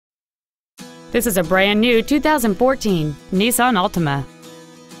This is a brand new 2014 Nissan Altima.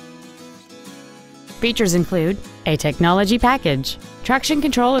 Features include a technology package, traction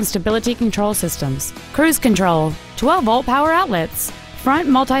control and stability control systems, cruise control, 12-volt power outlets, front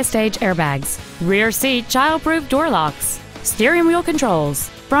multi-stage airbags, rear seat child-proof door locks, steering wheel controls,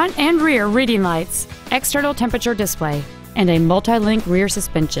 front and rear reading lights, external temperature display, and a multi-link rear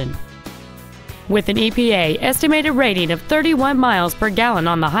suspension. With an EPA estimated rating of 31 miles per gallon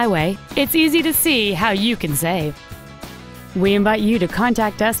on the highway, it's easy to see how you can save. We invite you to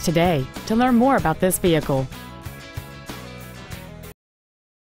contact us today to learn more about this vehicle.